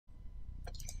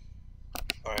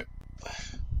Alright,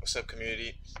 what's up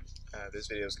community? This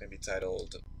video is going to be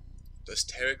titled, Does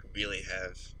Tarik really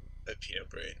have a peanut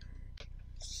brain?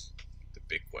 The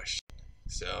big question.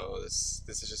 So this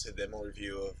is just a demo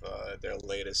review of their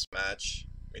latest match.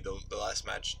 I mean the last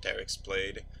match Tarik's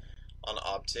played on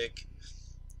Optic.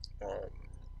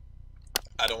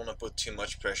 I don't want to put too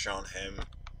much pressure on him,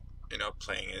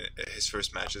 playing his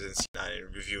first matches in C9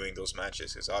 and reviewing those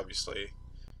matches, because obviously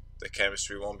the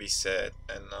chemistry won't be set,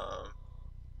 and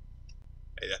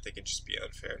I think it'd just be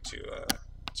unfair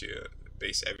to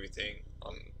base everything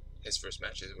on his first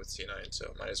matches with C9.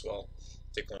 So might as well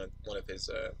take one of his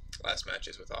last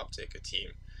matches with Optic, a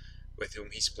team with whom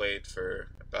he's played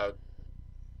for about,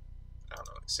 I don't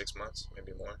know, like 6 months,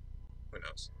 maybe more. Who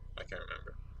knows? I can't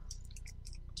remember.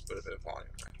 Let's put a bit of volume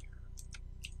right here.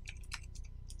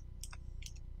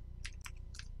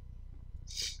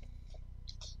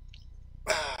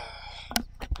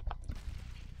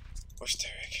 Where's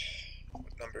Tarik?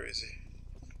 What number is he?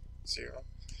 0.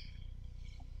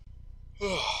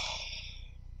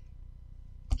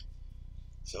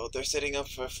 So they're setting up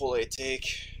for a full A take.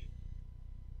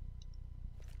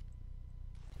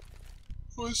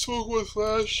 One smoke, one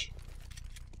flash.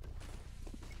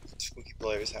 Squeaky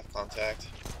players have contact.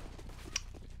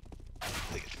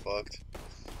 They get fucked.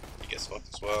 He gets fucked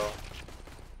as well.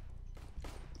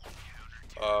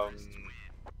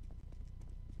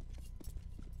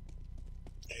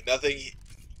 Nothing.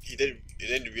 He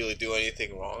didn't really do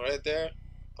anything wrong right there.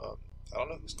 I don't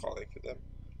know who's calling for them,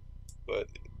 but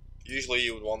usually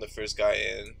you would want the first guy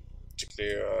in to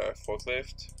clear a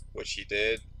forklift, which he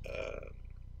did.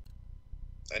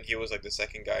 And he was like the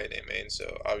second guy in A main,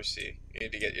 so obviously you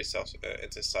need to get yourself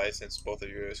into side since both of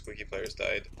your squeaky players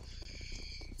died.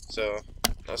 So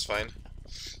that's fine.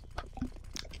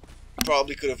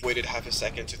 Probably could have waited half a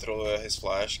second to throw his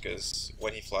flash, because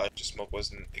when he flashed, the smoke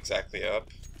wasn't exactly up,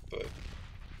 but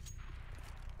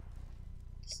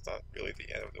it's not really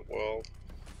the end of the world.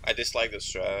 I dislike the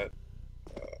strat.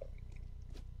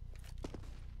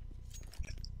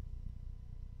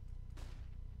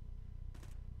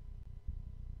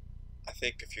 I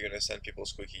think if you're gonna send people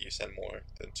squeaky, you send more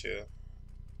than 2.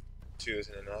 2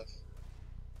 isn't enough.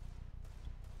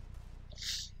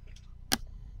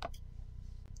 I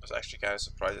was actually kind of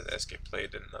surprised that SK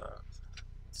played in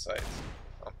sight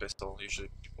on pistol. Usually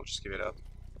people just give it up.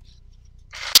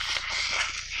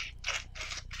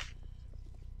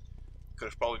 Could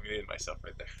have probably muted myself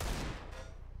right there.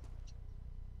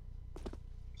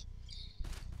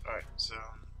 Alright, so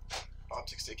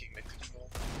Optic's taking mid control.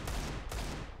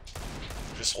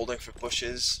 Just holding for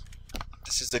pushes.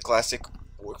 This is the classic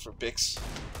work for Bix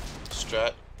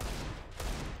strat.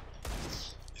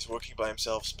 He's working by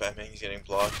himself, spamming, he's getting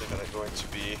blocked. They're going to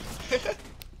be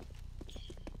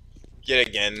yet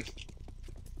again.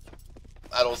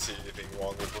 I don't see anything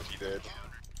wrong with what he did.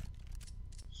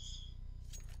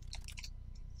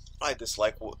 I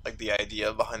dislike the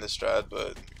idea behind the strat,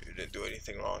 but you didn't do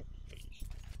anything wrong.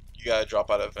 You gotta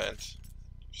drop out of vent.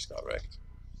 You just got wrecked.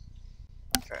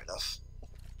 Fair enough.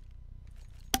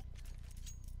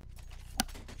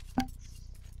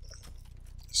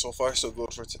 So far so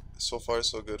good for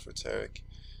Tarik.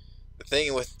 The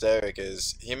thing with Tarik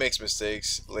is he makes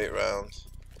mistakes late round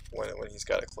when he's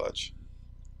got a clutch.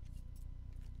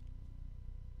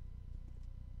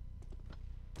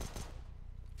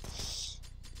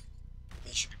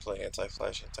 He should be playing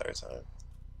anti-flash the entire time.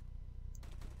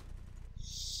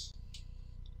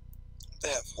 They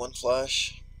have one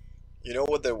flash. You know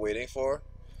what they're waiting for?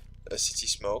 A CT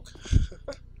smoke.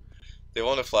 They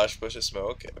want to flash push a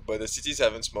smoke, but the CTs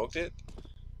haven't smoked it,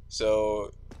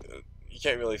 so you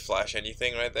can't really flash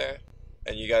anything right there,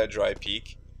 and you got a dry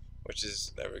peek, which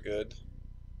is never good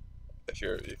if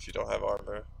you don't have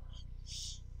armor.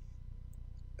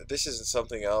 This is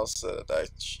something else that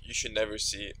you should never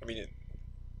see. I mean,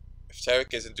 if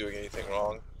Tarik isn't doing anything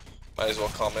wrong, might as well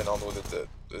comment on what the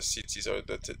CTs are,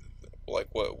 like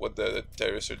what the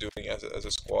terrorists are doing as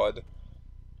a squad.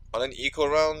 On an eco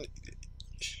round,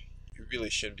 you really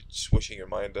shouldn't be switching your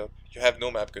mind up. You have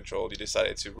no map control. You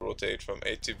decided to rotate from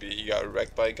A to B. You got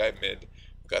wrecked by a guy mid.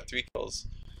 You got 3 kills.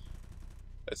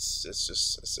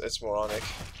 It's moronic.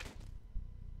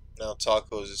 Now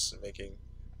Taco's just making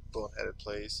boneheaded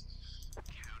plays.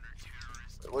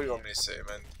 What do you want me to say,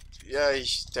 man? Yeah,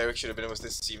 Tarik should have been with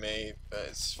his teammate, but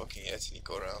it's an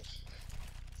eco round.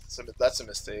 So that's a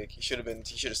mistake. He should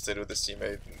have stayed with his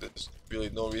teammate. There's really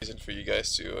no reason for you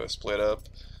guys to split up,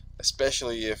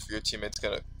 especially if your teammate's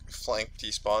gonna flank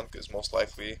T-spawn, because most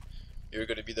likely you're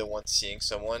gonna be the one seeing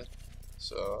someone.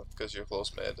 So, because you're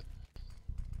close mid,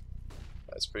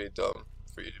 that's pretty dumb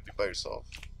for you to be by yourself.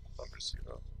 Number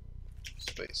 0.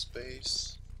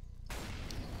 Space.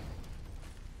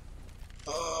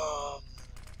 I'm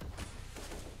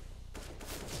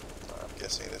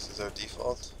guessing this is our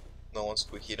default. No one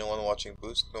squeaky, no one watching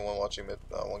boost, no one watching mid,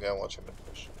 one guy watching mid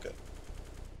push. Okay.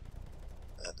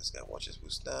 And this guy watches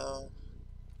boost now.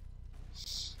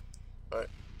 Alright.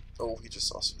 Oh, he just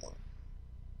saw someone.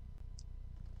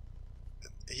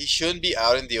 He shouldn't be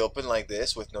out in the open like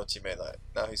this with no teammate light.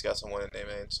 Now he's got someone in A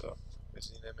main, so is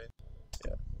he in A main?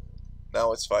 Yeah.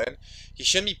 Now it's fine. He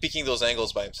shouldn't be picking those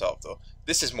angles by himself though.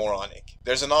 This is moronic.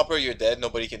 There's an opera, you're dead,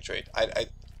 nobody can trade.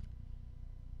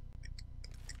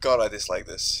 God, I dislike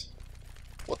this.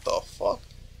 What the fuck?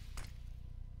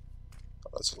 Oh,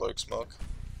 that's a lurk smoke.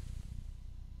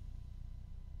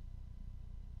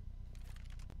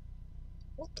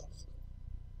 What the fuck?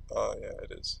 Oh yeah,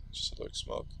 it is. It's just a lurk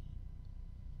smoke.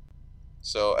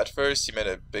 So at first he made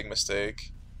a big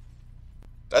mistake.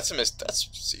 That's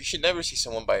you should never see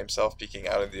someone by himself peeking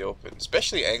out in the open,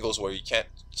 especially angles where you can't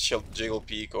jiggle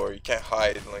peek or you can't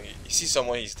hide. Like you see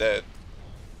someone, he's dead.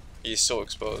 He's so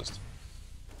exposed.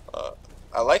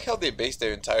 I like how they base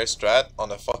their entire strat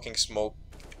on a fucking smoke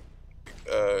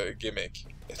gimmick.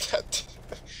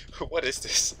 What is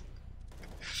this?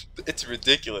 It's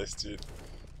ridiculous, dude.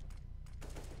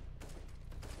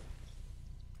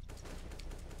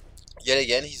 Yet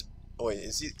again, he's. Oh wait,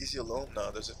 is he alone? No,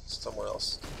 there's someone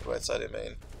else. Right side of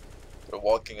main. They're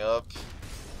walking up.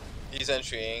 He's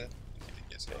entering.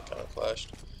 He's getting kind of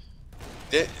flashed.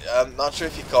 I'm not sure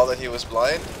if he called that he was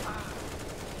blind.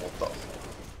 What the?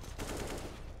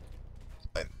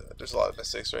 There's a lot of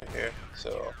mistakes right here.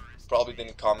 So probably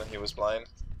didn't comment he was blind,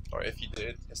 or if he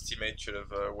did, his teammate should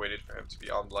have waited for him to be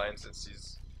on blind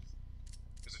since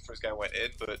because the first guy went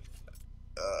in. But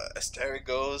as tarik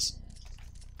goes.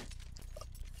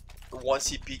 Once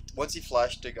he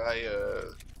flashed the guy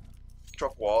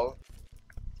truck wall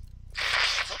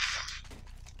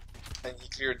and he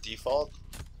cleared default.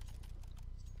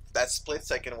 That split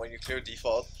second when you clear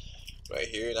default right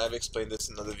here, and I've explained this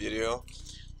in another video,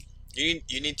 you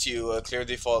need to clear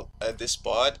default at this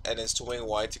spot and then swing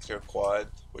wide to clear quad,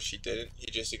 which he didn't.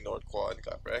 He just ignored quad and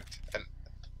got wrecked, and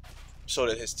so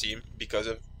did his team because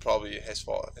of probably his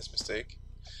fault, his mistake.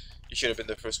 He should have been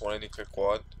the first one in to clear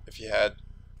quad. If he had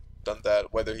done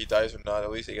that, whether he dies or not,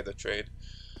 at least they get the trade.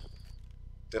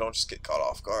 They don't just get caught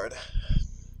off guard.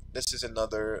 This is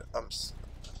another.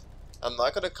 I'm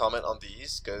not gonna comment on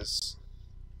these because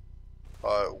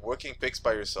working picks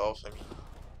by yourself, I mean,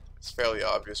 it's fairly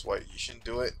obvious why you shouldn't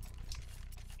do it.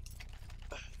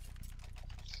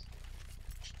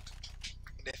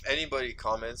 And if anybody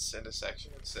comments in the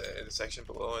section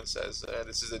below and says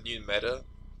this is a new meta,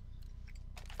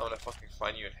 I'm gonna fucking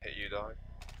find you and hit you, dog.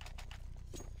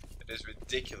 It is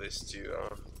ridiculous to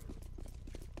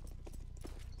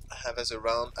have as a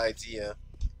round idea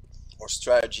or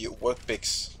strategy work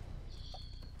picks.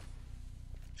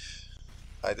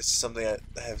 This is something I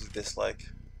have to dislike.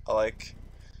 I like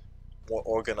more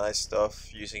organized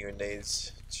stuff, using your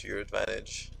nades to your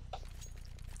advantage.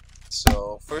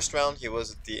 So first round he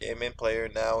was the A main player,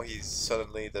 now he's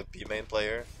suddenly the B main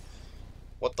player.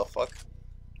 What the fuck?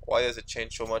 Why does it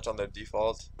change so much on their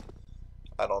default?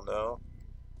 I don't know.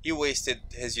 He wasted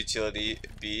his utility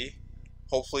B,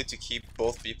 hopefully to keep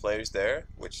both B players there,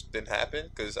 which didn't happen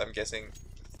because I'm guessing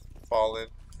Fallen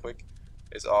Quick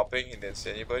is opping, he didn't see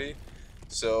anybody.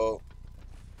 So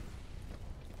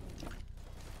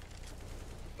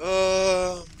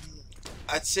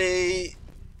I'd say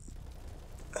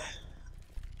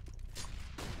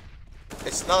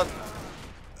it's not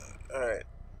alright.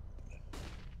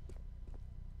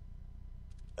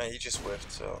 And he just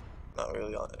whiffed, so not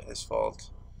really on his fault.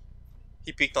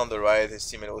 He peeked on the right, his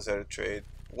teammate was there to trade.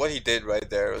 What he did right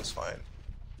there was fine.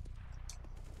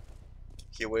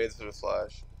 He waited for the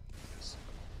flash.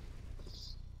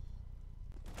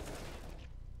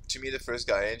 To me, the first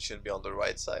guy in shouldn't be on the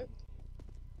right side.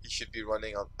 He should be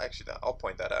running on. Actually, I'll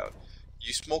point that out.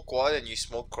 You smoke quad and you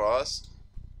smoke cross.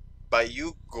 By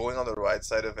you going on the right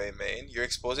side of A main, you're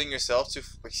exposing yourself to.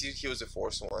 He was the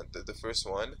first one, the first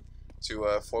one to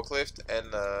forklift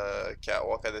and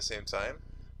catwalk at the same time,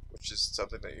 which is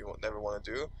something that you never want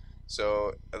to do.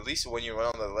 So at least when you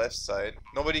run on the left side,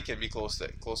 nobody can be close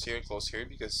here and close here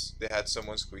because they had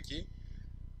someone squeaky.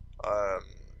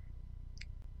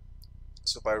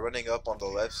 So by running up on the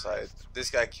left side, this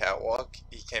guy catwalk,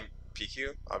 he can't peek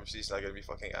you. Obviously, he's not gonna be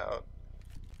fucking out,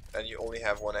 and you only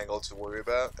have one angle to worry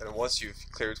about. And once you've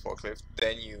cleared forklift,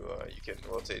 then you can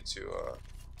rotate to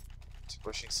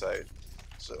pushing side.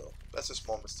 So that's a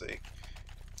small mistake.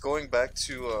 Going back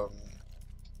to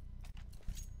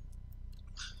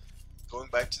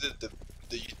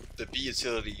the B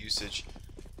utility usage.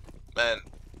 Man,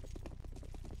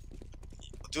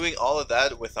 doing all of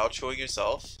that without showing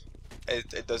yourself,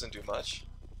 it doesn't do much.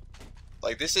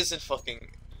 Like, this isn't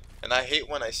fucking... And I hate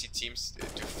when I see teams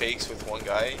do fakes with one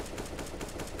guy.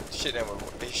 It should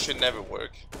never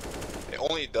work. It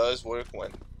only does work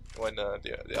when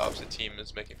the opposite team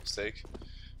is making a mistake.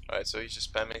 Alright, so he's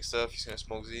just spamming stuff. He's gonna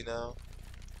smoke Z now.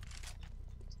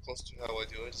 Close to how I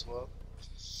do it as well.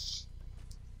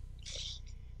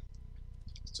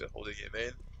 So holding it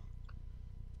in.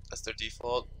 That's their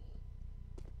default.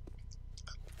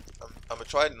 I'm gonna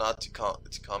try not to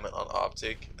comment on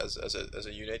Optic as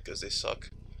a unit because they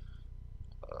suck.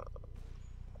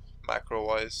 Macro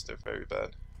wise, they're very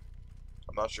bad.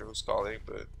 I'm not sure who's calling,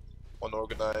 but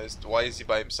unorganized. Why is he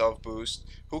by himself? Boost.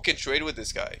 Who can trade with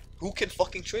this guy? Who can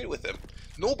fucking trade with him?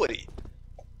 Nobody.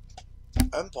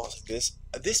 I'm pausing this.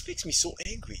 This makes me so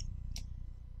angry.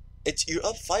 You're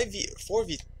up 5v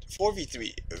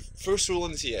 4v3. First rule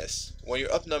in CS. When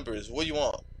you're up numbers, what do you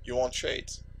want? You want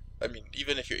trades. I mean,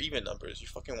 even if you're even numbers, you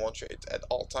fucking want trades at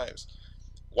all times.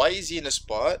 Why is he in a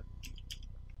spot?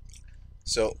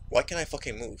 So why can't I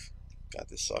fucking move? God,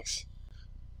 this sucks.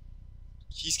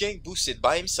 He's getting boosted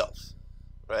by himself,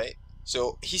 right?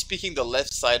 So he's picking the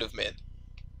left side of mid.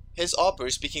 His opper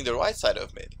is picking the right side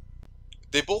of mid.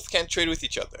 They both can't trade with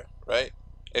each other, right?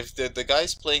 If the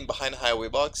guy's playing behind a highway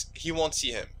box, he won't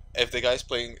see him. If the guy's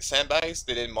playing sandbags,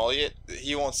 they didn't molly it,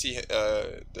 he won't see his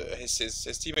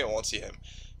teammate won't see him.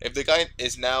 If the guy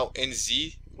is now in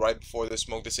Z right before the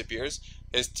smoke disappears,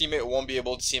 his teammate won't be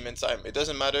able to see him in time. It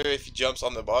doesn't matter if he jumps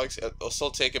on the box, it'll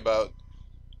still take about...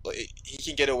 He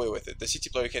can get away with it. The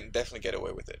CT player can definitely get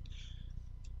away with it.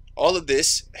 All of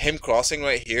this, him crossing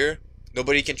right here,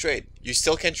 nobody can trade. You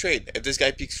still can trade. If this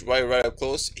guy peeks right up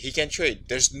close, he can trade.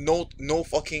 There's no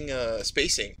fucking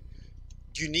spacing.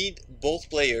 You need both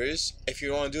players. If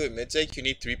you want to do it mid-take, you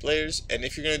need 3 players. And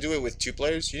if you're going to do it with 2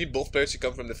 players, you need both players to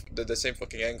come from the same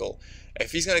fucking angle.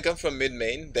 If he's going to come from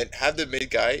mid-main, then have the mid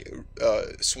guy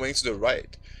swing to the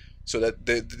right. So that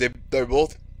they're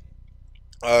both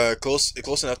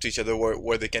close enough to each other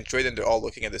where they can trade and they're all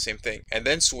looking at the same thing. And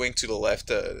then swing to the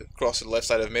left, cross to the left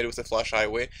side of mid with a flash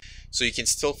highway. So you can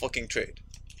still fucking trade.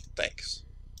 Thanks.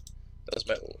 That was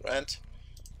my little rant.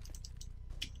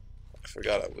 I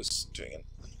forgot I was doing it.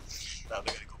 Now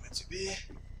they're gonna go into B.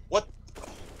 What?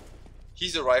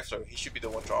 He's the rifler. He should be the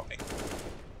one dropping.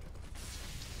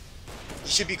 He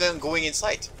should be going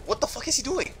inside. What the fuck is he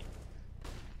doing?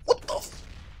 What the f...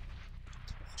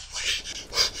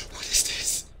 What is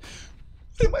this?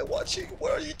 What am I watching?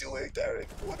 What are you doing, Tarik?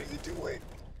 What are you doing?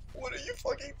 What are you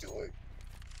fucking doing?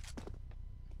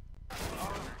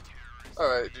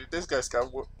 Alright, dude, this guy's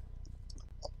got...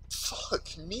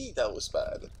 Fuck me, that was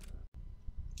bad.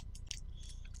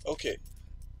 Okay,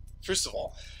 first of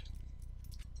all,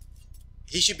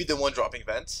 he should be the one dropping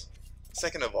vents.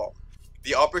 Second of all,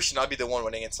 the operator should not be the one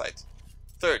running inside.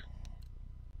 Third,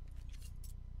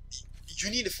 you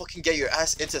need to fucking get your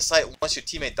ass into sight once your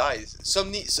teammate dies.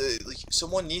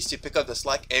 Someone needs to pick up the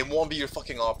slack and it won't be your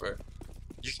fucking operator.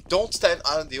 You don't stand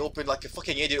out in the open like a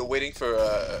fucking idiot waiting for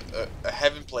a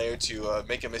heaven player to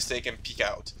make a mistake and peek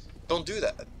out. Don't do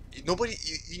that. Nobody,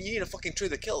 you need to fucking trade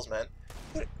the kills, man.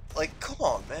 Like, come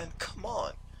on, man, come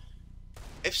on.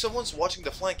 If someone's watching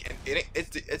the flank and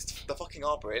it's the fucking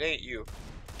operator, it ain't you.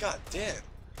 God damn.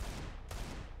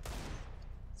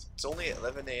 It's only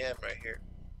 11 AM right here.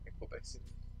 Go back to...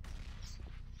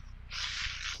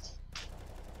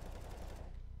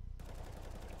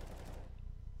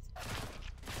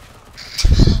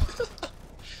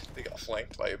 They got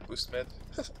flanked by a boost mid.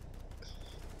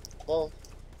 Well,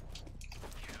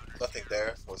 nothing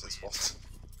there was his fault.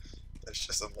 It's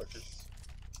just unlucky.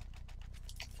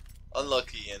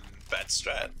 Unlucky and bad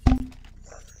strat.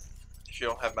 If you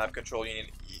don't have map control, you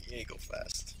need to go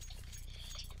fast.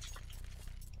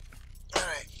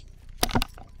 Alright.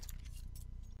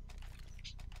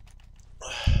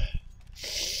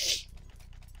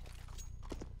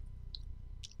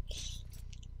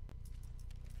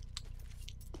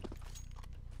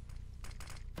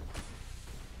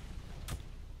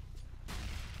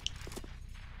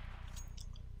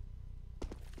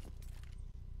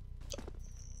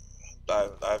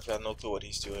 I've got no clue what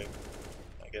he's doing.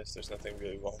 I guess there's nothing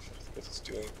really wrong with what he's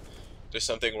doing. There's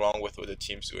something wrong with what the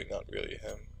team's doing, not really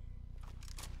him.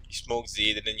 He smoked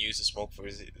Z, didn't use the smoke for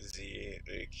Z.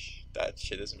 Like, that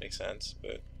shit doesn't make sense,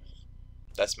 but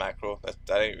that's macro.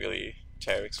 That ain't really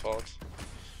Tarik's fault.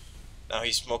 Now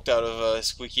he smoked out of a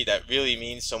squeaky. That really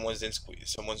means someone's in squeaky.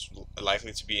 Someone's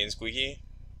likely to be in squeaky.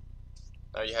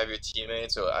 Now you have your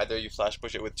teammate, so either you flash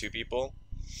push it with 2 people,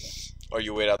 or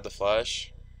you wait out the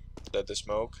flash, the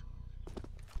smoke.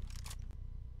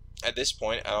 At this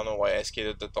point, I don't know why SK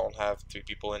don't have 3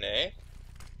 people in A.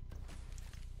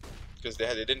 Because they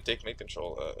didn't take mid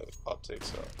control optic,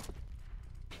 so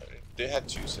I mean, they had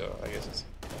 2, so I guess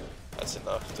that's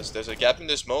enough. There's a gap in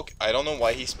the smoke. I don't know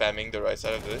why he's spamming the right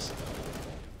side of this.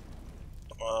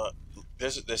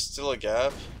 There's still a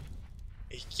gap.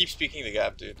 He keeps peeking the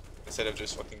gap, dude, instead of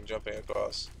just fucking jumping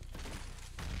across.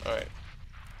 All right,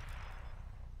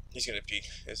 he's gonna peek,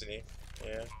 isn't he?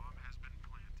 Yeah.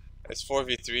 It's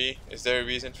 4v3. Is there a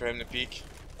reason for him to peek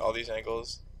all these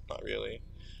angles? Not really.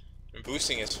 And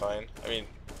boosting is fine. I mean,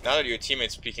 now that your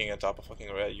teammate's peeking on top of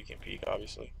fucking red, you can peek,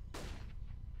 obviously.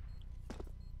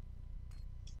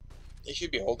 You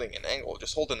should be holding an angle.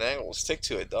 Just hold an angle. Stick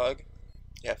to it, dog.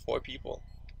 You have 4 people.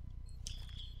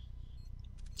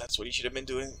 That's what he should have been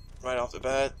doing right off the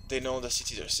bat. They know the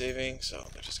CTs are saving, so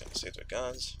they're just gonna save their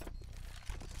guns.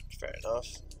 Fair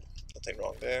enough. Nothing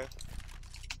wrong there.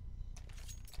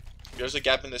 There's a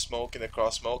gap in the smoke, in the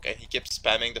cross smoke, and he keeps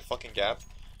spamming the fucking gap.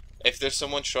 If there's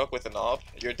someone struck with an op,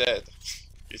 you're dead.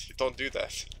 You don't do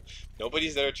that.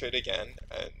 Nobody's there to trade again,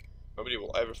 and nobody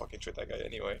will ever fucking trade that guy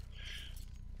anyway.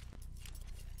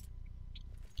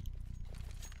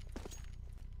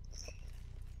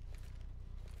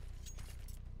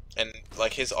 And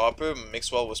like his opera,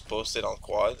 Mixwell was posted on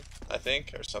quad, I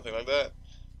think, or something like that.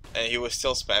 And he was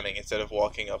still spamming instead of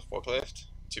walking up forklift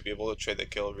to be able to trade the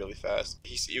kill really fast.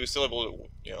 He was still able to,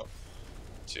 you know,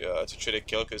 to trade a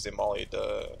kill because they mollied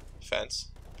the fence.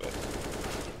 But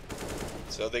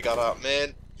so they got out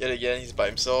mid. Yet again, he's by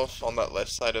himself on that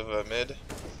left side of mid.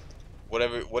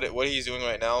 What he's doing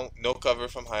right now, no cover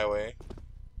from highway.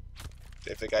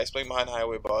 If the guy's playing behind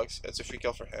highway box, that's a free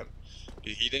kill for him.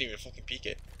 He didn't even fucking peek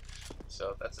it.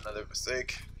 So that's another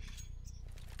mistake.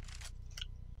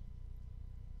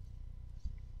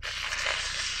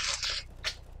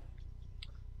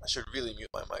 I should really mute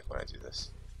my mic when I do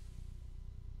this.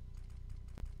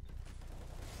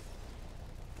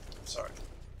 Sorry.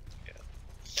 Yeah.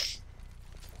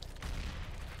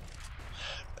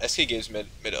 SK gives mid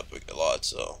up a lot,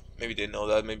 so maybe they know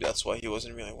that. Maybe that's why he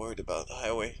wasn't really worried about the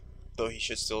highway. Though he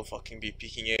should still fucking be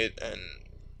peeking it, and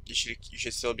you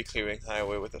should still be clearing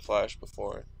highway with a flash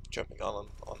before jumping on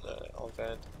the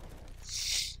vent.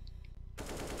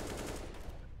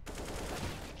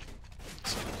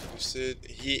 Boosted.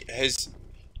 His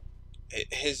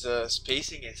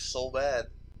spacing is so bad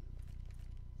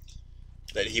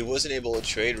that he wasn't able to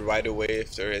trade right away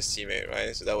after his teammate,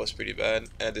 right? So that was pretty bad.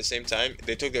 And at the same time,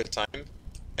 they took their time,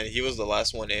 and he was the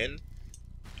last one in.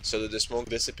 So the smoke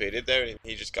dissipated there, and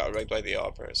he just got wrecked by the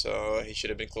opera. So he should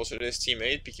have been closer to his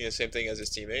teammate, picking the same thing as his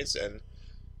teammates, and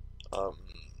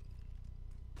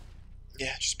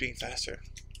yeah, just being faster.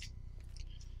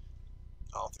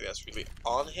 I don't think that's really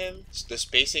on him. The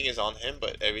spacing is on him,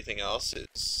 but everything else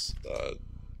is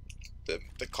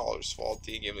the caller's fault,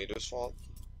 the game leader's fault.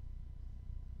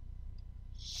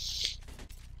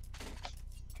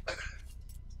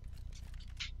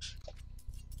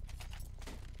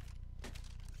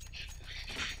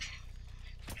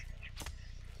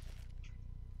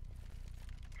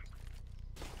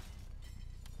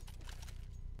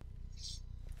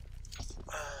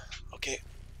 Okay.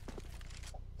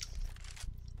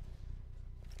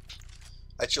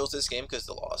 I chose this game because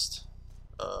they lost.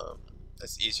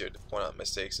 It's easier to point out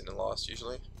mistakes in the loss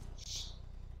usually.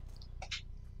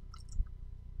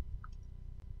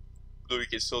 Though you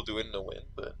can still do it in the win,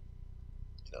 but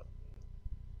you know.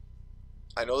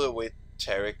 I know the way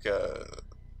Tarik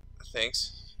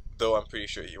thinks, though I'm pretty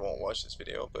sure he won't watch this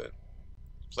video, but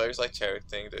players like Tarik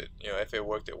think that, you know, if it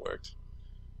worked, it worked.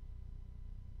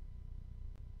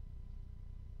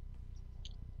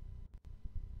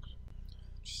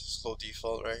 Just a slow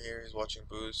default right here. He's watching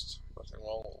boost. Nothing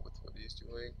wrong with what he's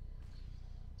doing.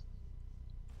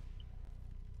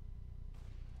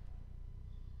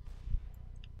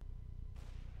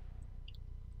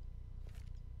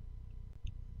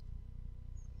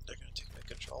 They're gonna take my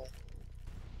control.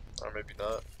 Or maybe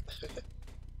not.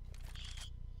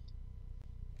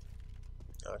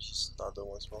 Oh, she's not the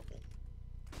one smoking.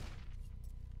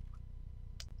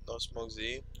 No smoke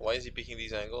Z. Why is he picking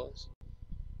these angles?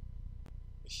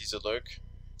 He's a lurk.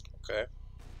 Okay.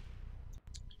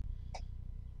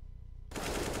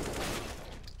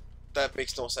 That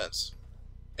makes no sense.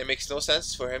 It makes no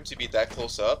sense for him to be that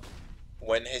close up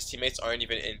when his teammates aren't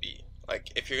even in B.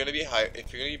 Like, if you're gonna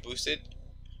be boosted,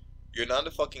 you're not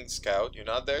a fucking scout. You're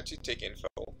not there to take info.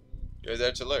 You're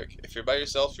there to lurk. If you're by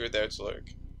yourself, you're there to lurk.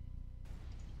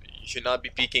 You should not be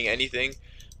peeking anything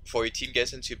before your team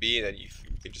gets into B, and then you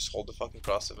can just hold the fucking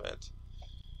cross event.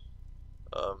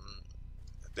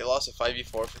 They lost a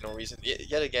 5v4 for no reason.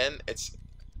 Yet again, it's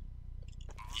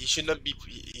he shouldn't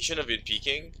have been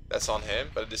peeking. That's on him.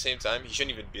 But at the same time, he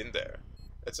shouldn't even been there.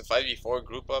 It's a 5v4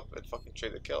 group up and fucking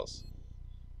trade the kills.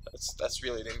 That's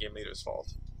really the in-game leader's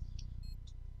fault.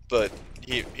 But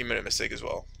he made a mistake as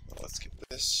well. Let's skip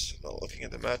this. I'm not looking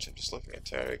at the match. I'm just looking at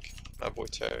Tarik. My boy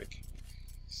Tarik.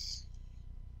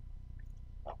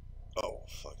 Oh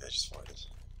fuck! I just farted.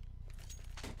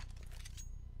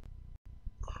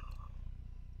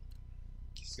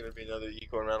 It's gonna be another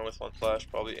eco round with one flash,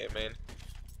 probably A main.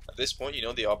 At this point, you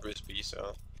know the opera is B,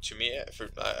 so to me,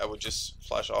 I would just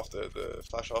flash off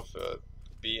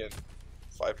B and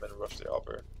 5 men rush the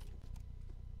opera.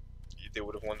 They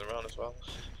would have won the round as well.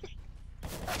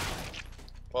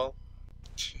 Well,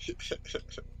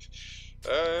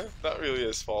 not really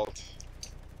his fault.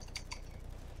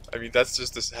 I mean, that's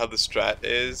just how the strat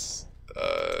is.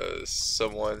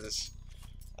 Someone's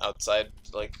outside,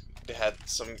 like they had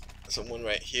someone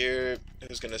right here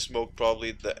who's gonna smoke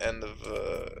probably the end of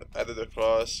either the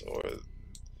cross or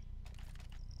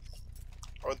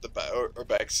the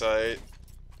backside.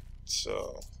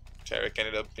 So Tarik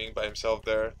ended up being by himself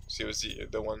there. So he was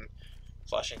the one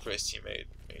flashing for his teammate.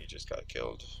 And he just got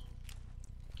killed.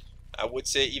 I would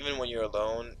say even when you're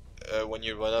alone, when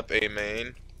you run up A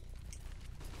main,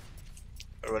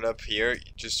 run up here,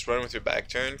 just run with your back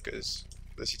turn because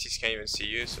the CTs can't even see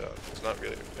you, so it's not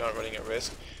really, you're not running at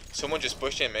risk. Someone just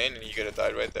pushed him in and you could have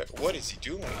died right there. What is he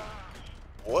doing?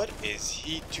 What is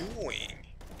he doing?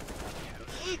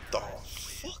 What the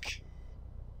fuck?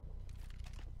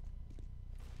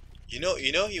 You know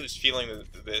he was feeling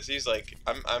this. He's like,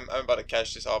 I'm about to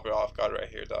catch this opera off guard right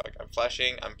here, dog. I'm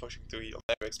flashing, I'm pushing through, he'll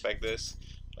never expect this.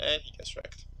 And he gets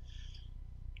wrecked.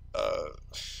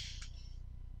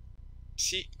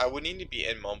 See, I would need to be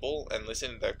in Mumble and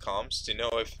listen to their comms to know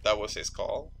if that was his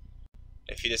call.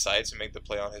 If he decided to make the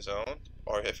play on his own,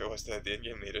 or if it was the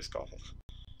in-game leader's call.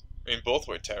 I mean, both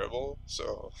were terrible,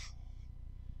 so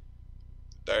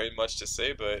very much to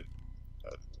say, but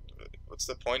what's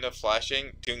the point of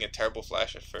flashing, doing a terrible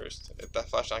flash at first? If that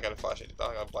flash not gonna flash, it's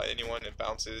not gonna blind anyone, it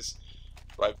bounces,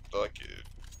 right, like,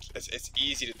 it's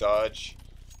easy to dodge,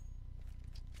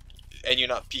 and you're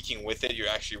not peeking with it, you're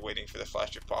actually waiting for the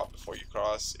flash to pop before you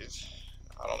cross.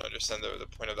 I don't understand the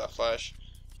point of that flash,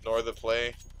 nor the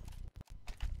play.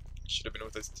 Should have been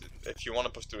with this. If you want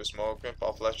to push through a smoke,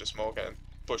 pop flash the smoke and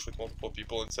push with multiple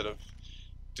people instead of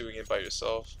doing it by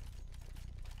yourself.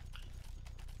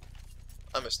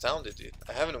 I'm astounded, dude.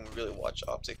 I haven't really watched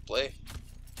Optic play.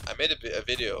 I made a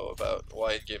video about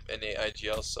why NA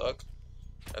IGL suck,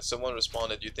 and someone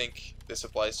responded, "You think this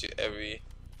applies to every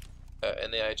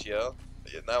NA IGL?"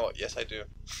 Yeah, now, yes, I do.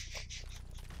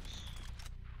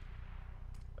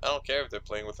 I don't care if they're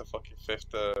playing with a fucking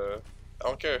fifth. I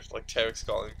don't care if like Tarik's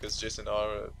calling because Jason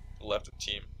R left the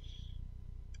team.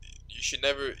 You should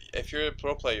never. If you're a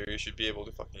pro player, you should be able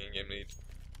to fucking in-game lead.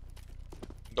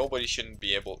 Nobody shouldn't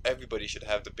be able. Everybody should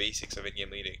have the basics of in-game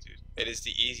leading, dude. It is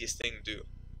the easiest thing to do.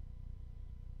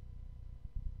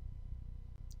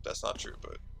 That's not true,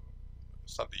 but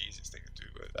it's not the easiest thing to do.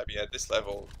 But I mean, at this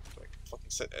level, like fucking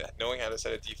knowing how to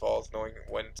set a default, knowing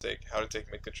when to take, how to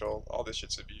take mid control, all this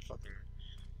shit should be fucking,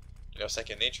 you know,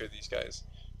 second nature to these guys.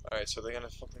 All right, so they're gonna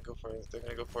fucking go for it. They're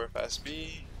gonna go for a fast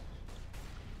B.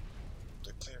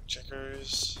 They're clearing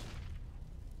checkers.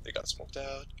 They got smoked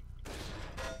out.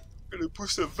 Gonna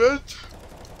push the vent.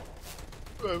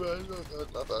 My bad,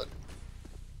 my bad.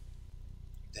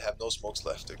 They have no smokes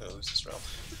left. They're gonna lose this round.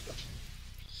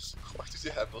 Why do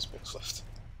they have no smokes left?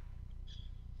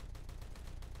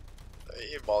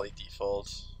 Molly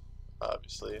default,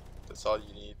 obviously. That's all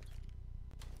you need.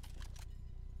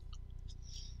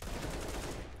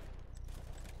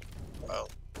 Wow.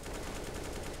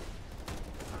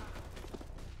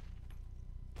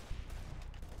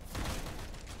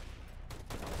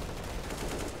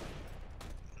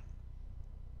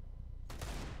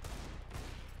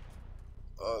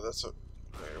 Oh, that's a.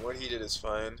 What he did is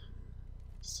fine.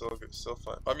 Still good, still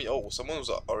fine. I mean, oh, someone was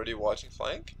already watching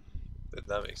flank?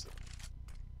 That makes it.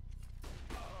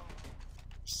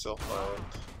 Still fine.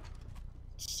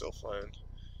 Still fine.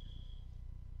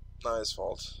 Not his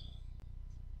fault.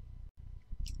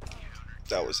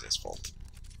 That was his fault.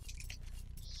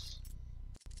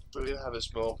 But we didn't have a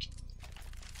smoke.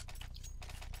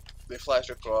 They flashed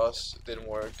across, it didn't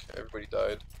work, everybody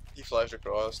died. He flashed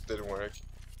across, didn't work,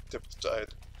 Tip died.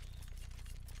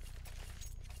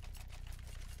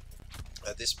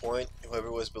 At this point,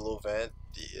 whoever was below Vant,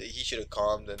 he should have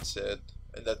calmed and said,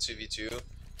 in that 2v2,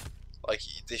 like,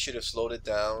 they should have slowed it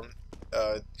down,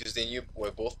 because they knew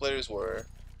where both players were,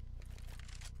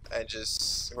 and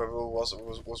just, whoever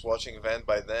was watching Vant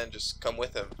by then, just come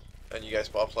with him, and you guys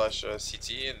pop flash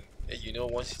CT, and You know,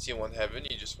 one CT and one heaven.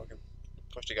 You just fucking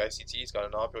push the guy CT. He's got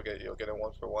an op. You'll get a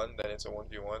 1-for-1. Then it's a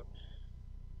 1v1.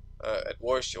 At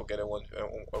worst, you'll get a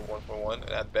 1-for-1, and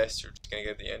at best, you're just gonna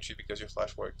get the entry because your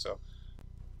flash worked. So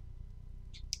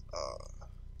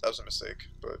that was a mistake,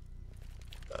 but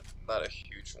not a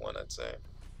huge one, I'd say.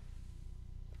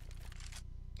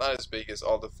 Not as big as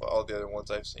all the other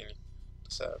ones I've seen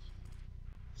this have.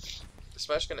 This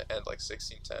match is gonna end like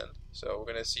 16-10, so we're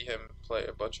gonna see him play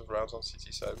a bunch of rounds on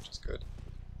CT side, which is good.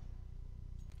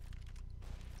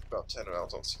 About 10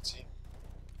 rounds on CT.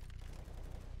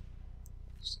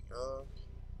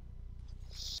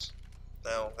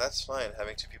 Now that's fine,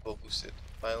 having 2 people boosted.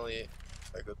 Finally,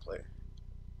 a good player.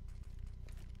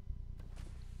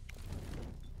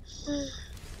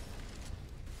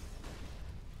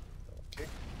 Okay.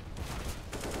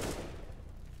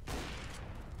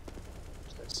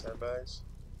 Nice sandbags.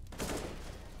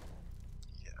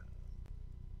 Yeah.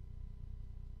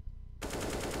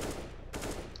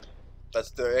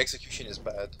 Their execution is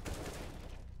bad.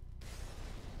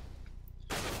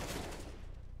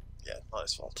 Yeah, not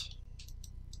his fault.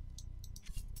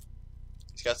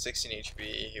 He's got 16 HP.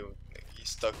 He's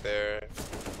stuck there.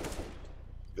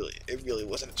 It really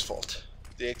wasn't his fault.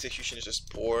 The execution is just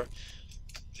poor.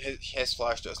 His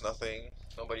flash does nothing.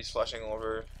 Nobody's flashing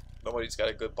over. Nobody's got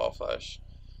a good ball flash.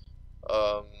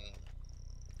 I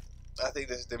think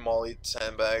they mollied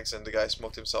sandbags and the guy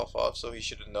smoked himself off, so he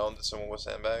should have known that someone was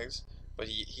sandbags. But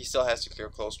he still has to clear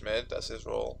close mid. That's his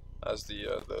role as the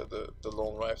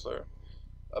lone rifler.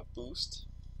 A boost.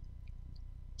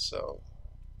 So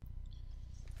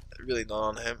really not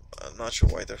on him. I'm not sure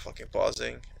why they're fucking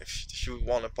pausing. If you would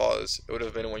want to pause, it would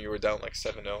have been when you were down like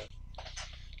 7-0.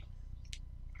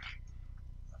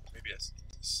 Maybe it's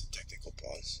a technical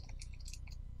pause.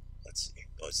 Let's see.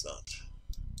 No, it's not.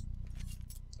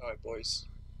 Alright, boys.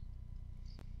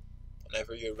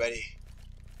 Whenever you're ready.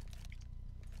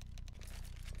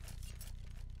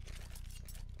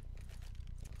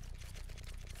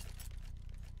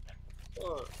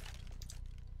 Oh.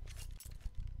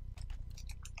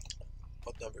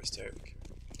 What number is tarik?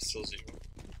 Still 0.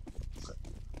 Okay.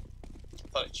 I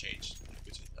thought it changed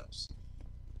between times.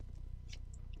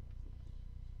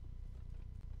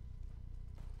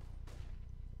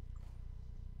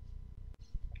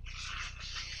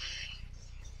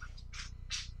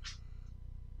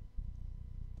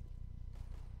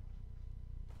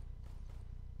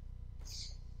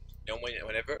 You know,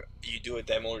 whenever you do a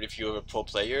demo review of a pro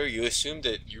player, you assume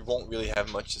that you won't really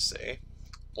have much to say.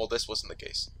 Well, this wasn't the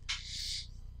case.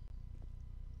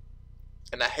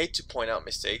 And I hate to point out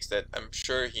mistakes that I'm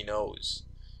sure he knows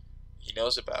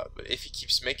about, but if he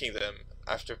keeps making them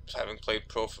after having played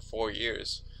pro for 4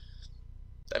 years,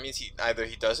 that means either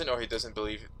he doesn't or he doesn't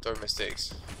believe they're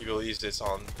mistakes. He believes it's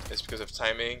because of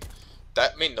timing.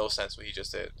 That made no sense what he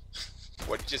just did.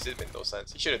 What he just did made no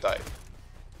sense. He should have died.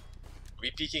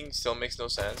 Re-peeking still makes no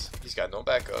sense. He's got no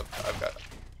backup.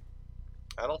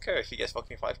 I don't care if he gets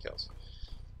fucking 5 kills.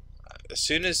 As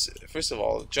soon as, first of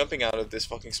all, jumping out of this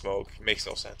fucking smoke makes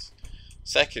no sense.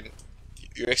 Second,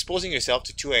 you're exposing yourself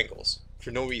to 2 angles for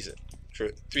no reason for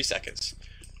 3 seconds.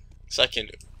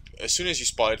 Second, as soon as you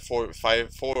spotted 4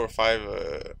 or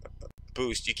 5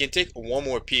 boost, you can take one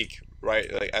more peek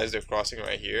right, like as they're crossing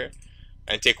right here,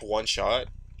 and take 1 shot.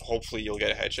 Hopefully, you'll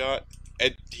get a headshot.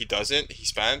 And he doesn't. He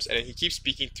spams, and then he keeps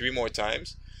peeking 3 more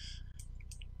times.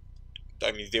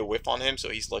 I mean, they whip on him, so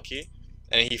he's lucky.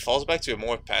 And he falls back to a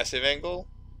more passive angle.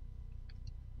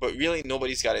 But really,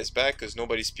 nobody's got his back because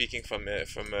nobody's peeking from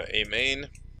a main,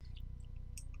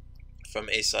 from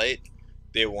a site.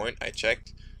 They weren't. I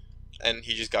checked, and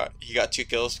he got 2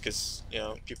 kills because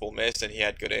people missed and he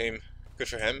had good aim. Good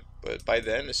for him. But by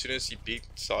then, as soon as he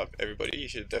peeked, saw everybody, he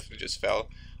should definitely just fell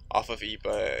off of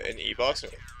an E box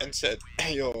and said,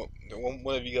 "Yo,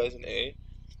 one of you guys in A,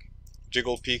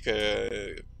 jiggle peek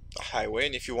a highway,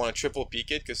 and if you want to triple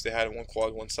peek it, because they had 1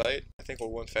 quad, 1 site, I think, or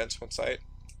 1 fence, 1 site."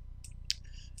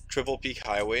 Triple peak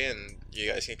highway, and you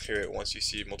guys can clear it once you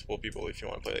see multiple people if you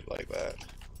want to play it like that.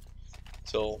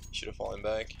 So he should have fallen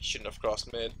back. He shouldn't have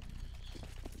crossed mid.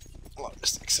 A lot of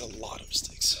mistakes. A lot of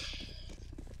mistakes.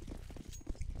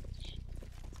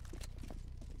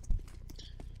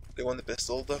 They won the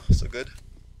pistol though, so good.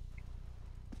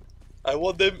 I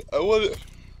want them.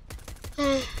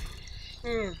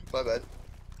 My bad.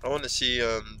 I want to see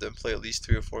them play at least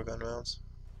 3 or 4 gun rounds.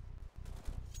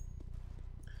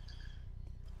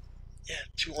 Yeah,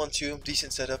 2-1-2,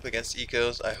 decent setup against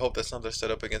ecos. I hope that's not their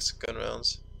setup against gun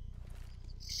rounds.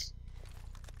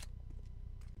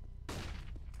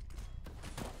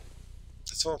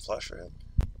 Did someone flash for him?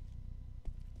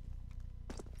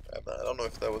 I don't know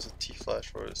if that was a T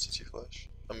flash or a CT flash.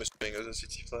 I'm assuming it was a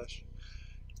CT flash.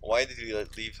 Why did he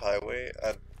leave highway?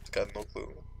 I got no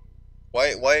clue.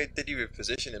 Why did he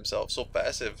reposition himself so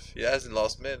passive? He hasn't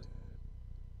lost mid.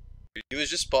 He was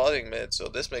just spotting mid, so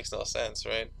this makes no sense,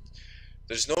 right?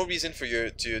 There's no reason for your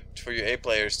A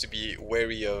players to be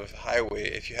wary of highway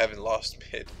if you haven't lost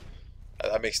mid.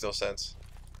 That makes no sense.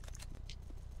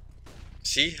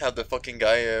 See how the fucking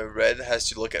guy red has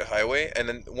to look at highway, and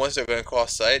then once they're gonna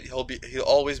cross site, he'll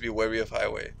always be wary of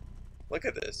highway. Look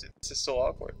at this. This is so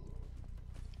awkward.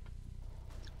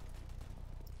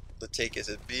 The take is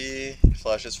at B.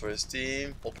 Flashes for his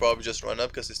team. He'll probably just run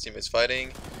up because his team is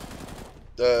fighting.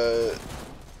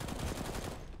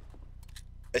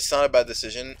 It's not a bad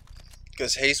decision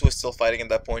because Hayes was still fighting at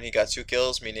that point. He got 2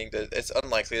 kills, meaning that it's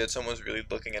unlikely that someone's really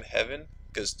looking at heaven.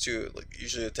 Because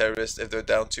usually the terrorists, if they're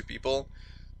down 2 people,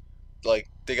 like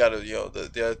they gotta,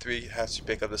 the other 3 have to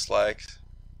pick up the slack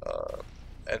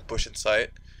and push in sight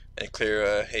and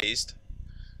clear hazed.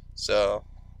 So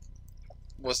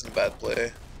wasn't a bad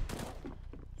play.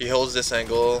 He holds this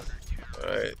angle.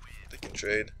 Alright, they can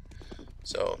trade.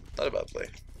 So not a bad play.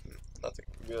 Nothing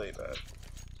really bad.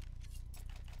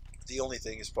 The only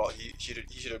thing is probably he should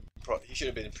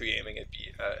have been pre-aiming at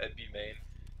B main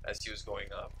as he was going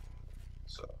up.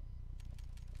 So,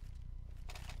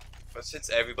 but since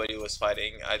everybody was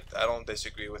fighting, I don't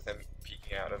disagree with him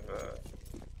peeking out of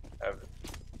heaven.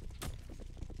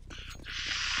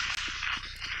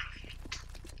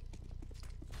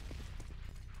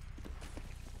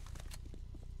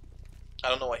 I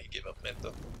don't know why he gave up mid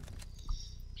though.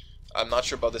 I'm not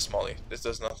sure about this molly. This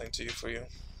does nothing to you.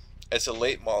 It's a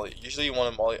late molly. Usually you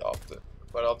want a molly off the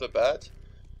bat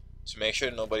to make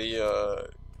sure nobody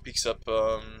peeks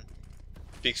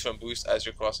from boost as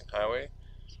you're crossing highway.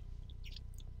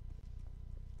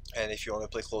 And if you want to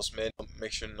play close mid,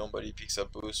 make sure nobody peeks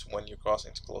up boost when you're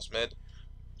crossing to close mid,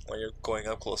 when you're going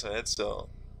up close ahead. So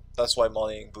that's why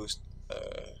mollying boost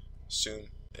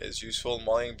soon is useful.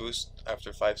 Mollying boost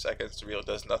after 5 seconds really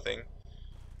does nothing.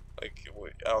 Like,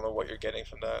 I don't know what you're getting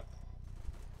from that,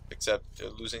 except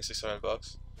losing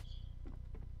 $600.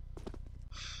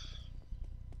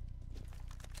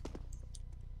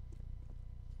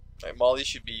 Like, molly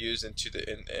should be used into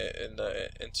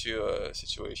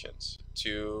situations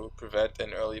to prevent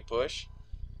an early push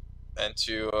and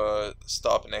to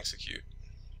stop and execute.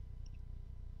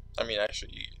 I mean,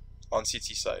 actually, on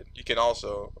CT side, you can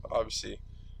also obviously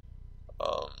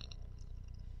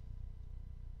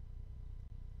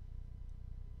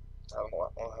I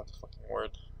don't have the fucking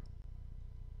word.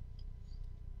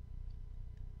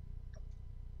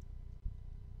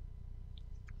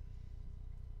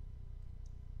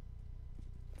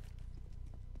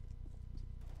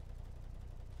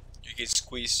 You can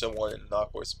squeeze someone in an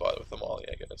awkward spot with a molly,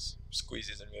 I guess. Squeeze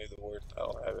isn't really the word. I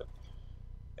don't have it.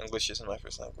 English isn't my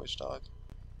first language, dog.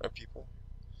 Or people.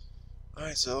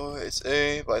 Alright, so it's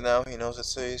A. By now he knows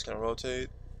it's A. He's gonna rotate.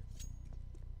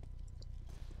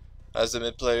 As the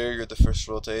mid player, you're the first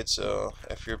to rotate, so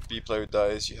if your B player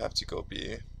dies, you have to go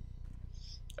B.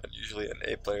 And usually an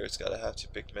A player's gotta have to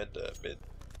pick the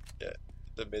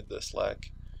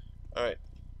slack. Alright.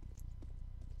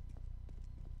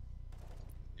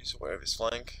 He's aware of his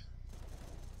flank.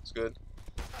 It's good.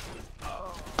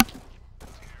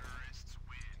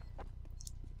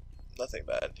 Nothing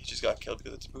bad. He just got killed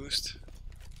because it's boost.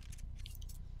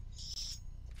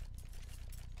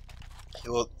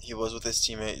 He was with his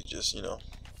teammate. He just,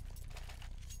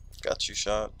 got 2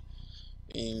 shot.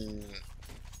 You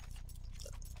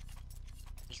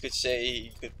could say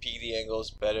he could peek the angles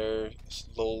better,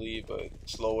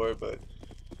 slower, but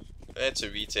it's a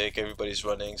retake. Everybody's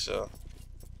running, so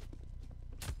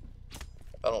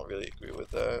I don't really agree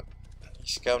with that.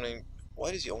 He's scouting.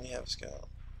 Why does he only have a scout?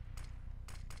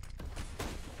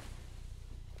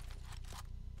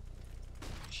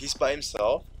 He's by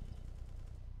himself.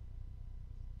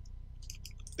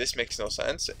 This makes no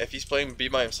sense. If he's playing B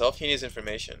by himself, he needs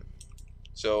information.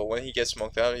 So when he gets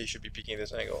smoked out, he should be peeking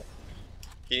this angle.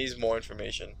 He needs more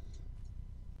information.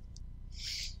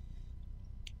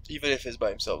 Even if it's by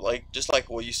himself. Just like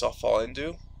what you saw Fallen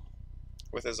do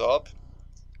with his op.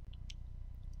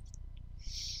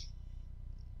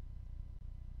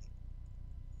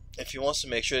 If he wants to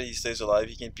make sure that he stays alive,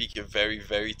 he can peek a very,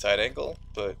 very tight angle.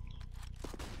 But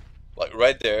like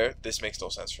right there, this makes no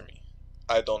sense for me.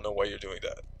 I don't know why you're doing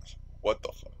that. What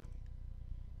the fuck?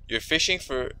 You're fishing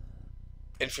for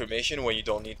information when you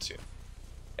don't need to.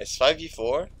 It's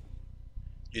 5v4.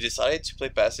 You decided to play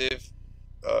passive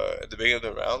at the beginning of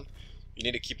the round. You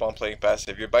need to keep on playing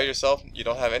passive. You're by yourself. You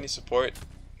don't have any support.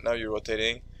 Now you're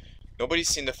rotating. Nobody's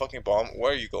seen the fucking bomb.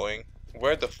 Where are you going?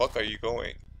 Where the fuck are you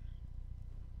going?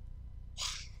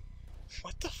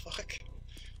 What the fuck?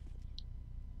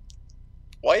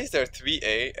 Why is there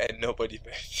 3A and nobody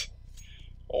mid?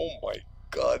 Oh my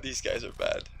god, these guys are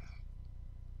bad.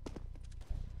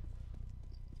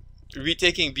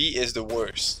 Retaking B is the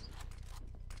worst.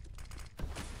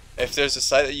 If there's a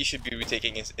side that you should be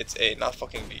retaking, it's A, not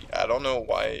fucking B. I don't know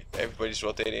why everybody's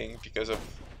rotating because of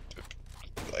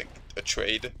like a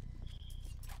trade.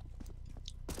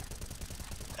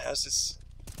 How's this?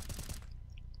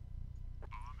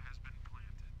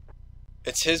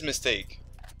 It's his mistake.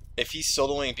 If he's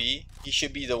soloing B, he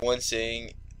should be the one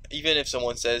saying, even if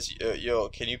someone says, yo,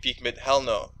 can you peek mid? Hell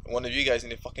no. One of you guys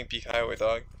need to fucking peek highway,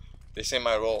 dog. This ain't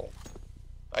my role.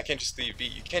 I can't just leave B.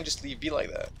 You can't just leave B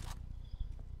like that.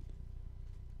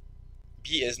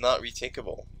 B is not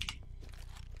retakeable.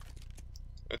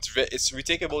 It's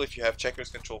retakeable if you have checkers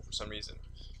control for some reason.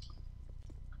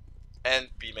 And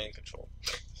B main control.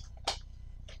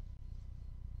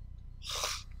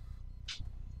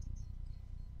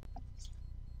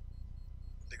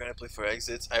 They're gonna play for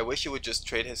exits. I wish he would just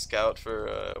trade his scout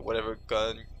for whatever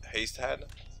gun Haste had.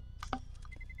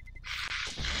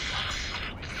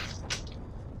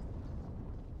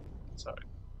 Sorry.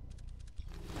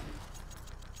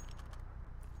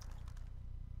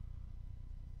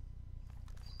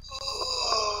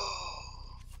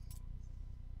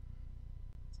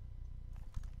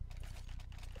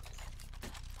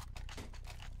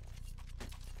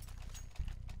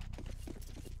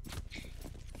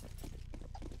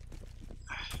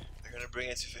 They're gonna bring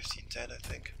it to 15-10, I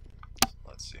think.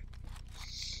 Let's see.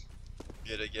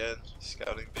 Yet again,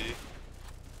 scouting B.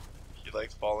 He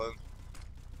likes Fallen.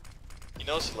 He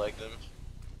knows he liked him.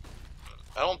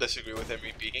 I don't disagree with him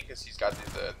repeating because he's got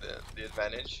the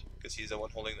advantage because he's the one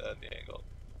holding the angle.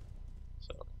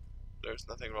 So there's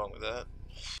nothing wrong with that.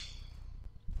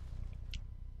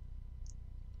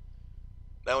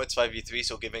 Now it's 5v3,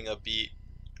 so giving a B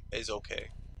is okay.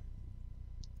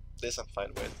 This I'm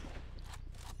fine with.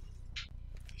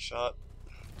 Shot.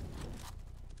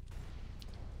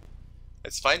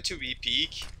 It's fine to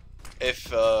re-peek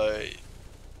if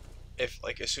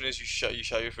like as soon as you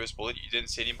shot your first bullet, you didn't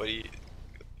see anybody,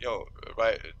 you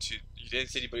didn't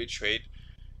see anybody trade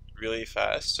really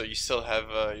fast, so you still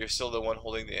have you're still the one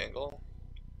holding the angle.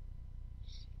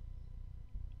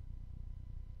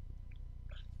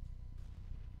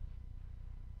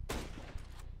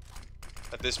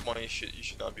 At this point, you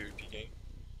should not be repeating.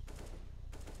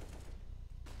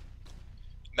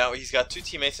 Now he's got two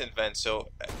teammates in vent, so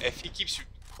if he keeps,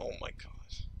 oh my god,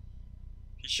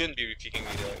 he shouldn't be repeating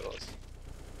these angles.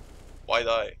 Why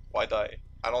die? Why die?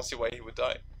 I don't see why he would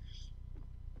die.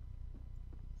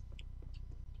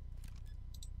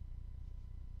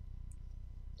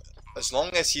 As long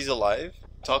as he's alive,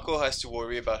 Taco has to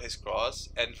worry about his cross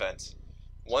and vent.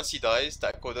 Once he dies,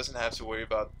 Taco doesn't have to worry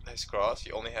about his cross,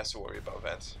 he only has to worry about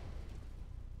vent.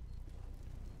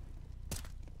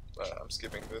 I'm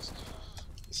skipping this.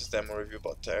 This is demo review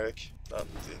about Tarik, not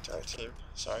the entire team.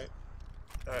 Sorry.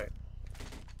 Alright.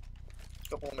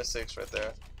 Couple of mistakes right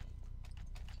there.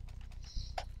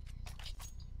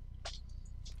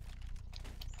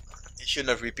 He shouldn't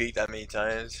have repeated that many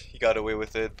times. He got away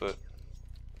with it, but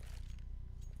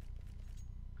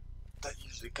that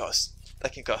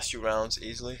can cost you rounds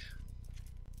easily.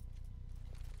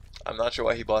 I'm not sure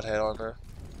why he bought head armor.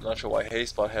 I'm not sure why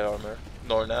Haste bought head armor,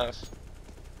 nor Nav.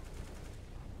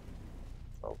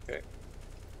 Okay.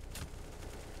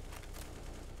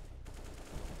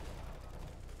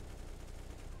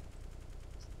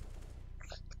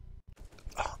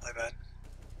 Oh, my bad.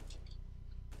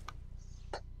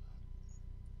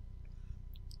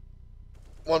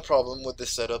 One problem with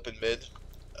this setup in mid,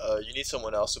 you need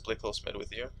someone else to play close mid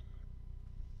with you.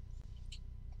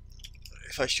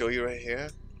 If I show you right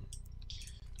here,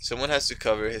 someone has to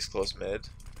cover his close mid,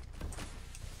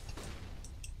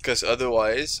 because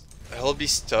otherwise he'll be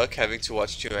stuck having to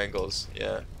watch two angles.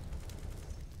 Yeah,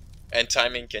 and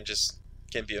timing can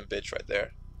be a bitch right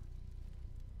there.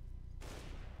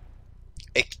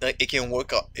 It can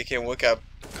work out. It can work out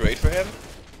great for him,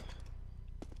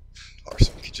 or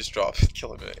someone could just drop and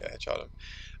kill him and headshot him.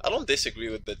 I don't disagree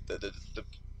with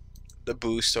the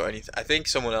boost or anything. I think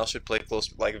someone else should play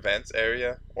close, like vent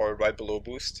area or right below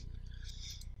boost.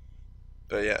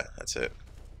 But yeah, that's it.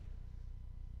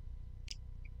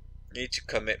 You need to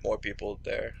commit more people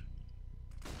there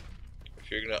if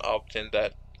you're gonna opt in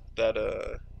to that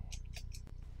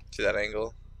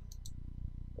angle.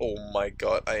 Oh my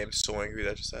god, I am so angry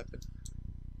that just happened.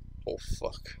 Oh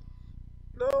fuck.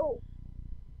 No.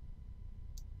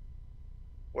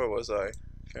 Where was I?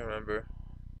 Can't remember.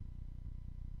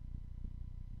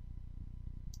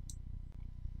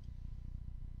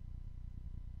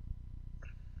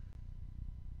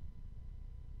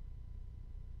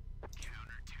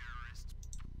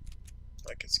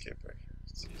 I can skip right here.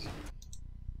 It's easy.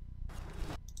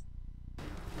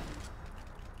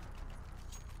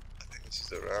 I think this is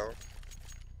the round.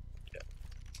 Yeah.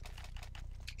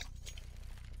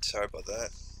 Sorry about that.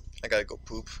 I gotta go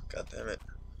poop. God damn it.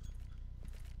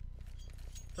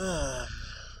 I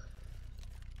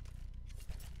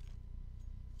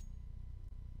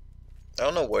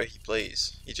don't know where he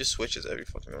plays. He just switches every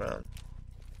fucking round.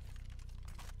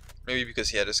 Maybe because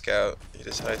he had a scout, he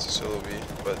decided to solo B,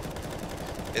 but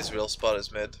his real spot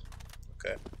is mid.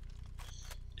 Okay.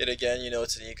 Yet again, you know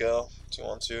it's an eco.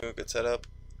 2-on-2, good setup.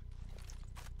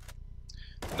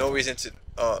 No reason to.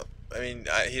 I mean,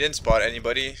 he didn't spot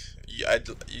anybody. You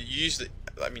usually,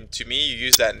 I mean, to me, you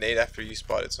use that nade after you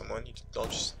spotted someone. You don't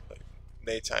just like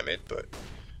nade time it, but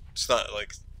it's not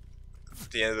like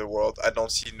the end of the world. I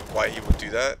don't see why he would do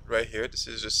that right here. This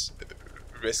is just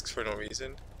risks for no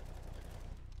reason.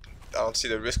 I don't see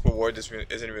the risk reward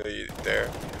isn't really there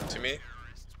to me.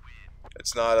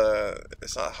 It's not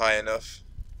high enough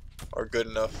or good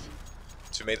enough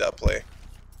to make that play.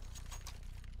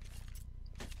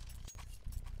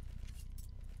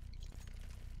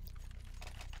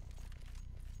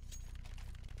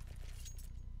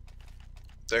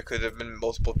 There could have been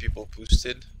multiple people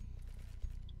boosted.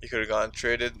 He could have gotten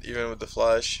traded even with the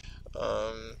flash.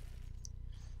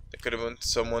 There could have been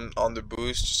someone on the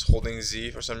boost just holding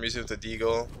Z for some reason with the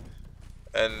deagle,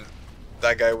 and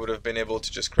that guy would have been able to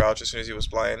just crouch as soon as he was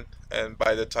blind. And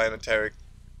by the time the tarik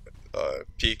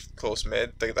peaked close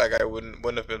mid, that guy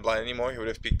wouldn't have been blind anymore. He would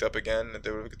have peaked up again, and they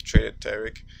would have traded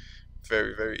tarik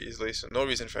very easily. So no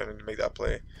reason for him to make that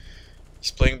play.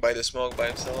 He's playing by the smoke by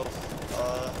himself.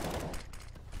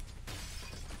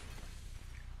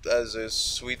 That's a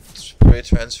sweet spray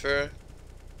transfer.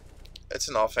 It's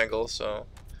an off angle, so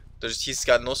he's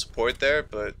got no support there,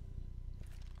 but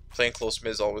playing close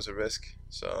mid is always a risk.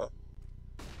 So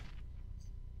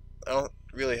I don't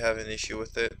really have an issue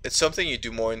with it. It's something you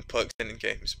do more in pucks than in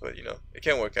games, but you know, it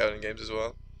can work out in games as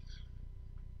well.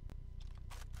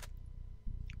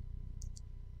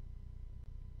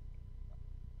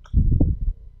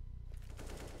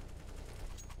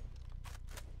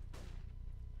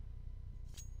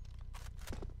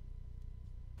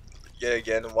 Yet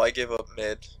again, why give up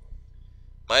mid?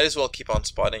 Might as well keep on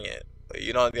spotting it. Like,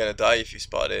 you're not gonna die if you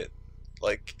spot it.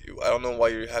 Like, I don't know why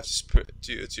you have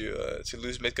to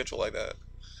lose mid control like that.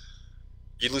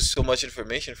 You lose so much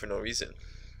information for no reason.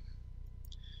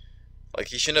 Like,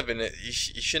 he shouldn't have been. You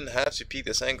shouldn't have to peek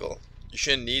this angle. You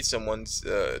shouldn't need someone's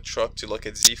truck to look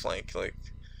at Z flank. Like,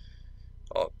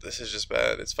 oh, this is just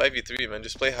bad. It's 5v3, man.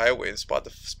 Just play highway and spot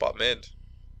mid.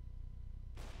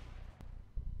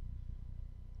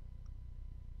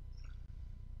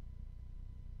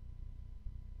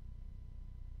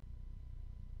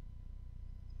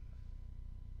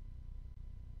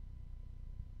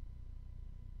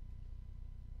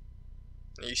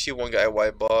 You see one guy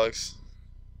white box.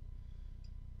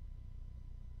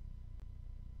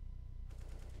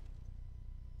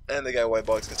 And the guy white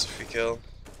box gets a free kill.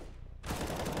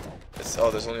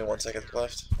 Oh, there's only 1 second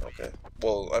left. Okay.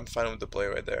 Well, I'm fine with the play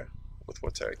right there. With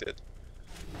what tarik did.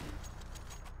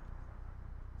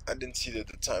 I didn't see that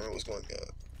the timer was going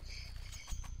out.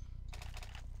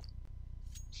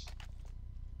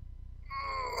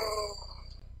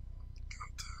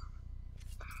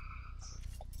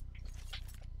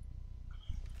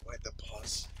 Why the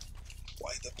pause?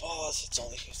 Why the pause? It's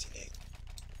only 58.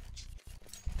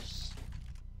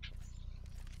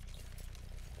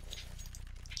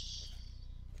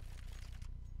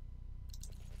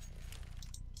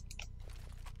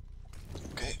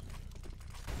 Okay.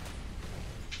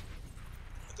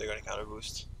 They're gonna counter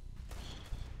boost.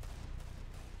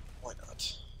 Why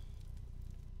not?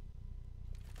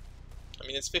 I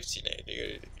mean, it's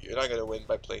 15-8. You're not gonna win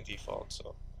by playing default,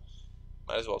 so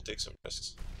might as well take some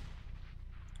risks.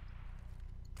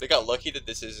 They got lucky that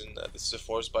this is a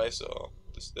force buy, so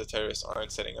the terrorists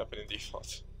aren't setting up in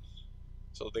default,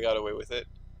 so they got away with it.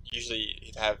 Usually,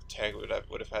 he'd have tarik would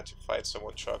have had to fight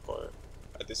someone truck or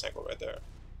at this angle right there.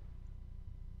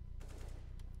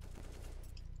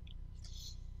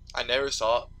 I never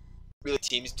saw really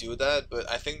teams do that, but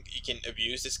I think you can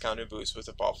abuse this counter boost with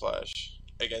a ball flash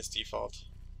against default.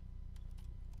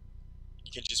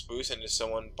 You can just boost and just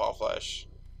someone ball flash.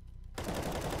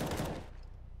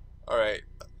 Alright.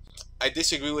 I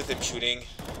disagree with him shooting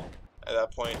at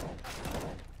that point.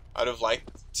 I'd have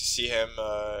liked to see him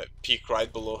peek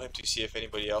right below him to see if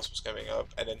anybody else was coming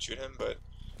up and then shoot him, but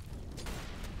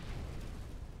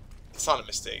it's not a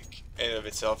mistake in and of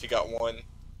itself. He got one,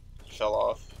 he fell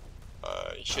off.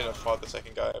 He shouldn't have fought the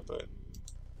second guy, but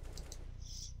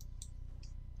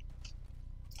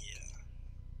yeah.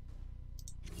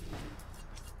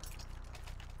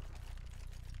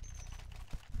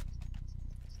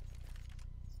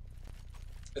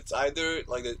 It's either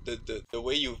like the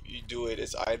way you do it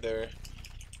is either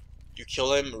you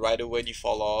kill him right away and you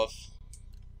fall off.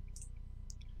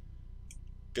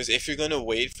 Because if you're gonna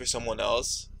wait for someone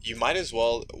else, you might as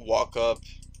well walk up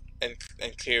and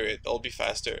clear it. It'll be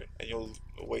faster, and you'll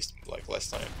waste like less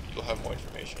time. You'll have more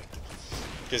information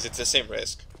because it's the same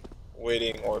risk,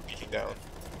 waiting or peeking down.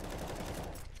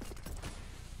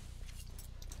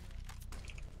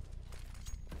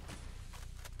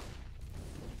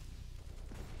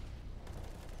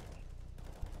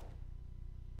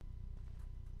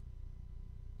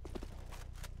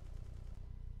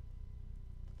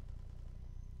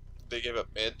 They gave up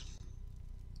mid.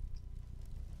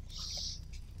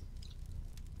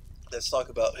 Let's talk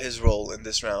about his role in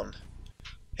this round.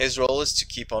 His role is to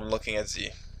keep on looking at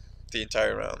Z the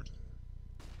entire round.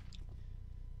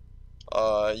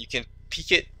 You can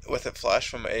peek it with a flash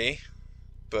from A,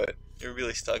 but you're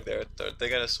really stuck there. They're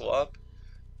gonna swap.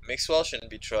 Mixwell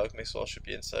shouldn't be truck. Mixwell should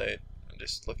be inside. I'm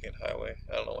just looking at highway.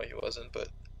 I don't know why he wasn't, but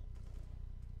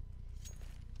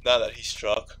now that he's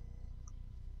struck.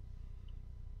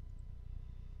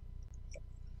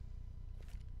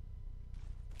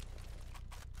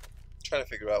 Trying to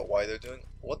figure out why they're doing.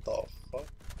 What the fuck?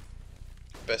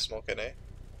 Best smoke in A.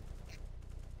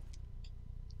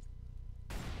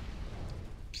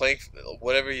 Playing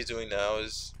whatever he's doing now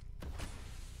is.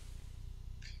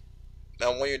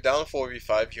 Now, when you're down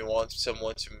 4v5, you want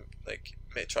someone to like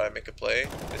try and make a play.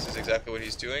 This is exactly what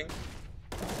he's doing.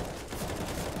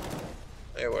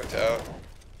 It worked out.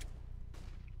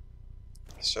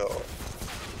 So.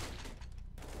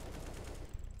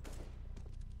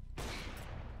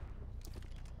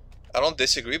 I don't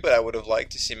disagree, but I would have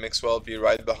liked to see Mixwell be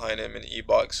right behind him in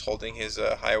E-box holding his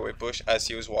highway push as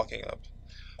he was walking up.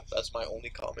 That's my only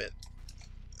comment.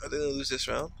 Are they gonna lose this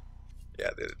round? Yeah,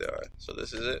 they are. So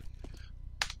this is it.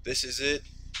 This is it.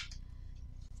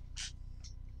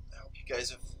 I hope you guys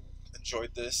have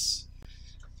enjoyed this.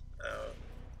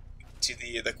 To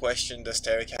the question, does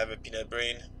Tarik have a peanut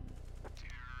brain?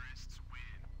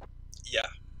 Yeah.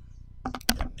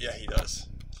 Yeah, he does.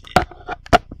 He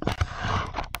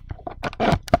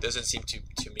doesn't seem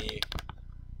to me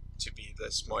to be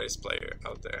the smartest player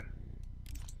out there.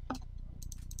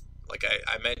 Like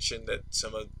I mentioned that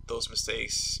some of those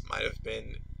mistakes might have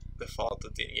been the fault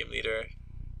of the in-game leader,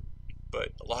 but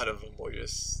a lot of them were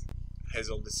just his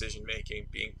own decision making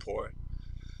being poor.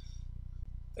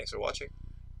 Thanks for watching,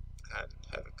 and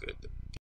have a good